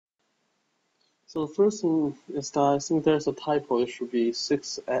So the first thing is that I think there's a typo. It should be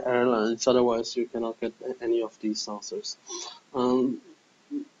 6 airlines, otherwise you cannot get any of these answers. Um,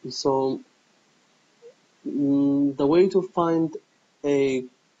 so the way to find a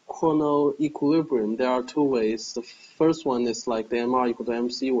Cournot equilibrium, there are two ways. The first one is like the MR equal to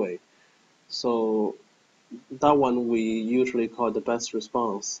MC way. So that one we usually call the best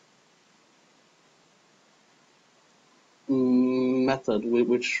response method,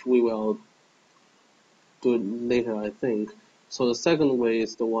 which we will do it later, I think. So the second way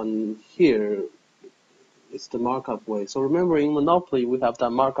is the one here. It's the markup way. So remember, in monopoly, we have that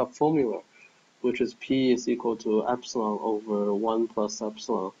markup formula, which is P is equal to epsilon over 1 plus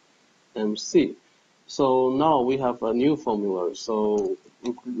epsilon MC. So now we have a new formula. So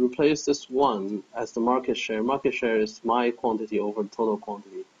replace this 1 as the market share. Market share is my quantity over total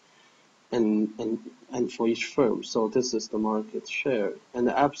quantity. And for each firm. So this is the market share. And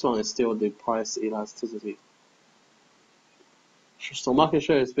the epsilon is still the price elasticity. So market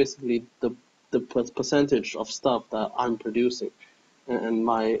share is basically the percentage of stuff that I'm producing, and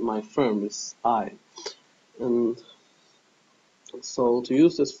my firm is I. And so to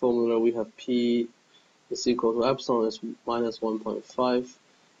use this formula, we have P is equal to epsilon is minus 1.5.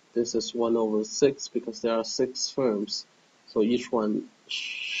 This is 1 over 6 because there are 6 firms, so each one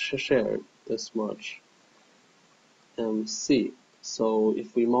shared this much MC. So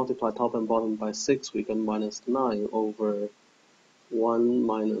if we multiply top and bottom by 6, we get minus 9 over 1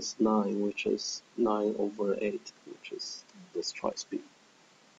 minus 9, which is 9 over 8, which is this choice B.